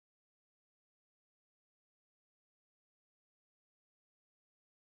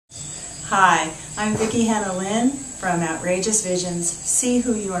Hi, I'm Vicki Hannah Lynn from Outrageous Visions. See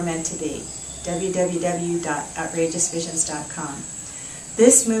who you are meant to be. www.outrageousvisions.com.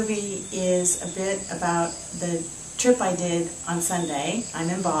 This movie is a bit about the trip I did on Sunday. I'm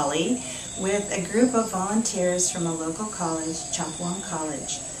in Bali with a group of volunteers from a local college, Champuang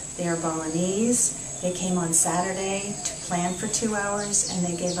College. They are Balinese. They came on Saturday to plan for 2 hours, and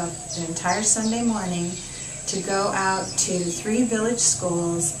they gave up their entire Sunday morning to go out to 3 village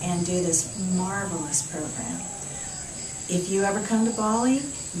schools and do this marvelous program. If you ever come to Bali,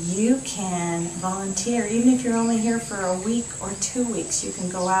 you can volunteer. Even if you're only here for a week or 2 weeks, you can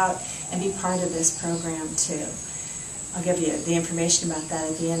go out and be part of this program too. I'll give you the information about that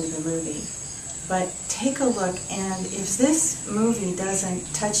at the end of the movie. But take a look, and if this movie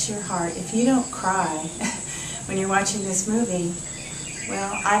doesn't touch your heart, if you don't cry when you're watching this movie,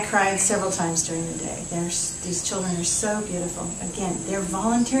 well, I cried several times during the day. These children are so beautiful. Again, they're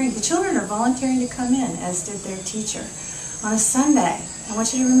volunteering. The children are volunteering to come in, as did their teacher, on a Sunday. I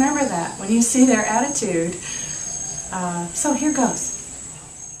want you to remember that when you see their attitude. So here goes.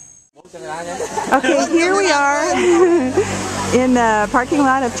 Okay, here we are in the parking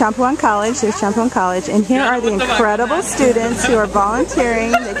lot of Champuang College. There's Champuang College, and here are the incredible students who are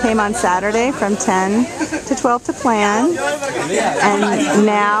volunteering. They came on Saturday from 10 to 12 to plan, and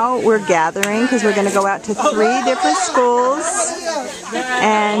now we're gathering because we're going to go out to 3 different schools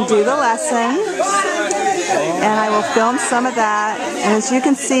and do the lessons, and I will film some of that. And as you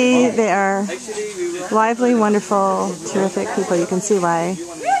can see, they are lively, wonderful, terrific people. You can see why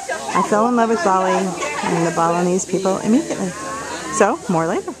I fell in love with Bali and the Balinese people immediately. So, more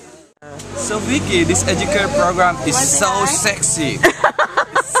later. So Vicky, this EduCare program is so sexy.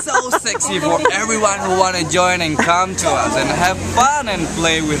 It's so sexy for everyone who want to join and come to us and have fun and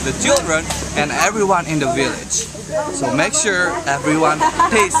play with the children and everyone in the village. So make sure everyone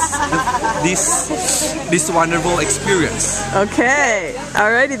tastes this wonderful experience. Okay,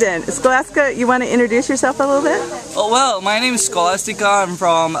 alrighty then. Scholastica, you want to introduce yourself a little bit? Oh well, my name is Scholastica. I'm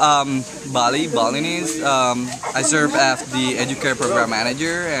from Bali, Balinese. I serve as the EduCare program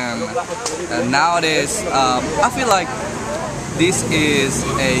manager, and nowadays I feel like this is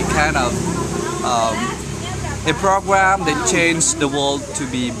a kind of a program that changed the world to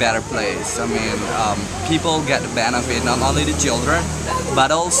be a better place. I mean, people get the benefit, not only the children, but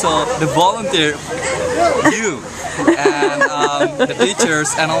also the volunteer, you, and the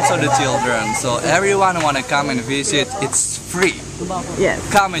teachers, and also the children. So everyone who want to come and visit, it's free. Yes.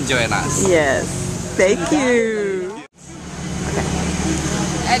 Come and join us. Yes. Thank you.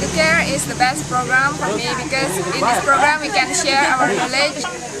 EduCare is the best program for me because in this program we can share our knowledge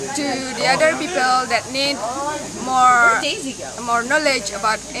to the other people that need more knowledge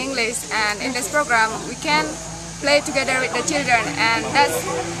about English, and in this program we can play together with the children, and that's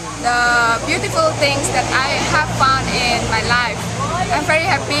the beautiful things that I have found in my life. I'm very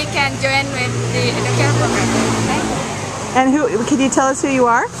happy can join with the EduCare program. And can you tell us who you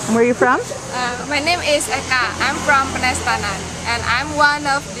are and where you're from? My name is Eka. I'm from Penestanan, and I'm one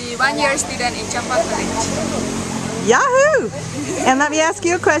of the one-year student in Champuang College. Yahoo! And let me ask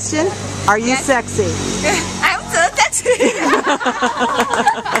you a question. Are you sexy? I'm so sexy!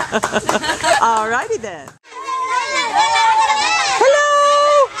 Alrighty then.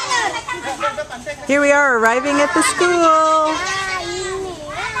 Hello! Here we are arriving at the school.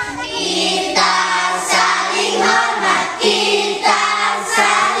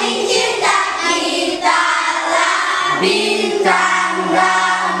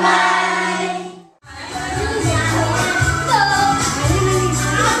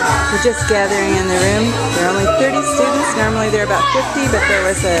 We're just gathering in the room. There are only 30 students. Normally there are about 50, but there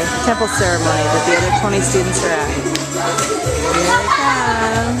was a temple ceremony that the other 20 students are at. Here they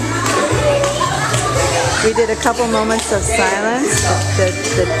come. We did a couple moments of silence. The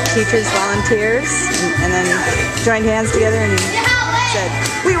teachers, volunteers, and then joined hands together and said,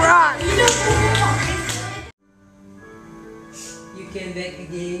 "We rock!" You came back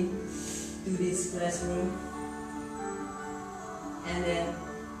again to this classroom, and then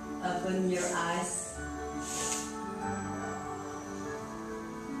open your eyes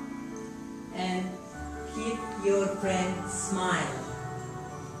and keep your friend smile.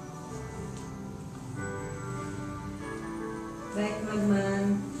 Baik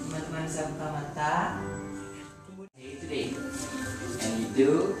teman-teman samka mata. Today, and you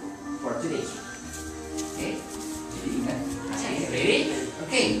do for today. Okay, jadi ingat. Ready?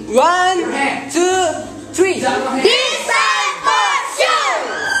 Okay. 1, 2, 3.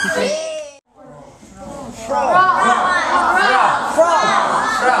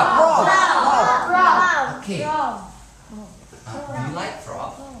 Okay. Do you like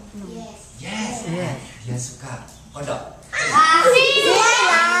frog? Yes. dia suka kodok.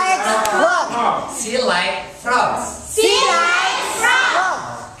 She likes frogs. She like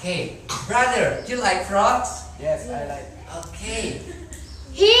frogs. Okay. Brother, do you like frogs? Yes, I like. Okay.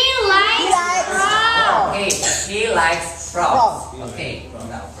 He likes frogs. Okay. He likes frogs. Okay.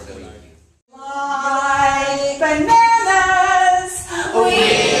 Now for the review. Like bananas, We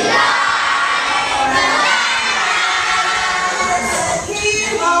like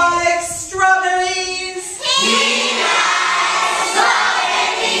he likes strawberries, He likes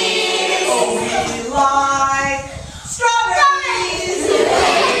strawberries. we like strawberries.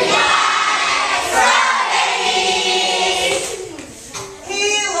 He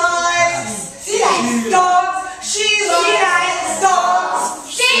likes dogs, she likes dogs.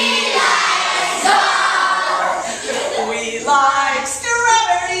 She likes dogs. We like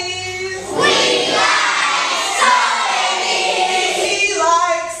strawberries. We like strawberries. He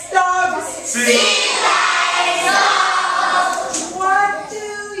likes dogs. She likes dogs. What do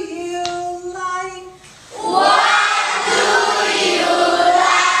you like? What do you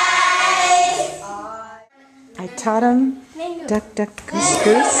like? I taught him duck, duck, goose,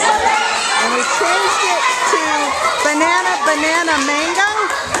 goose. And we changed it to banana, banana, mango.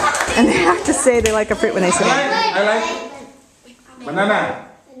 And they have to say they like a fruit when they say it. I like banana.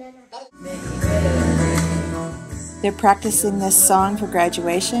 They're practicing this song for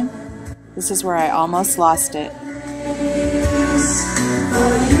graduation. This is where I almost lost it.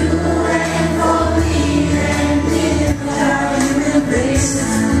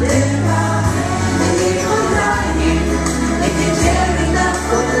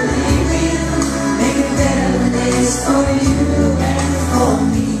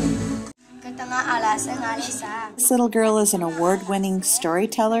 This little girl is an award-winning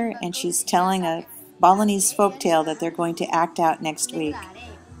storyteller, and she's telling a Balinese folktale that they're going to act out next week.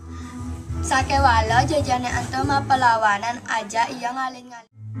 Sa kewala jajan anto mapalawanan aja iya ngalin-ngalin.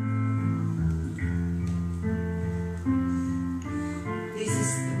 This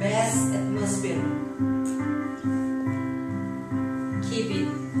is the best atmosphere. Keep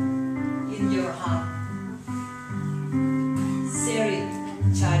it in your heart. Share it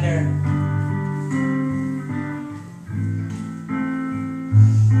with each other.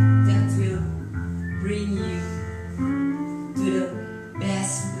 That will bring you to the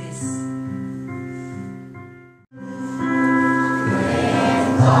best place.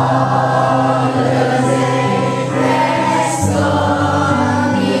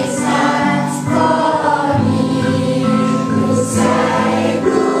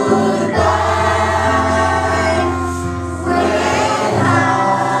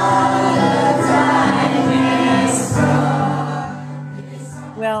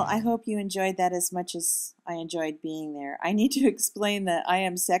 Well, I hope you enjoyed that as much as I enjoyed being there. I need to explain the I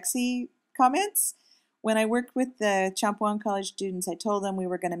am sexy comments. When I worked with the Champuan College students, I told them we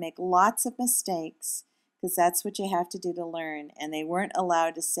were going to make lots of mistakes because that's what you have to do to learn. And they weren't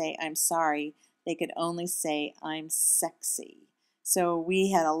allowed to say, I'm sorry. They could only say, I'm sexy. So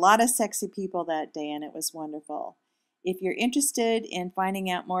we had a lot of sexy people that day, and it was wonderful. If you're interested in finding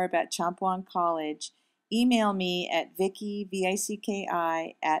out more about Champuan College, email me at Vicki,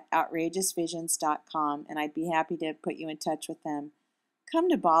 V-I-C-K-I, @outrageousvisions.com, and I'd be happy to put you in touch with them. Come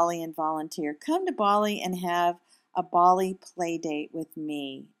to Bali and volunteer. Come to Bali and have a Bali play date with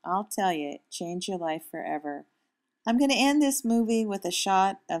me. I'll tell you, change your life forever. I'm going to end this movie with a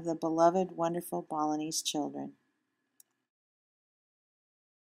shot of the beloved, wonderful Balinese children.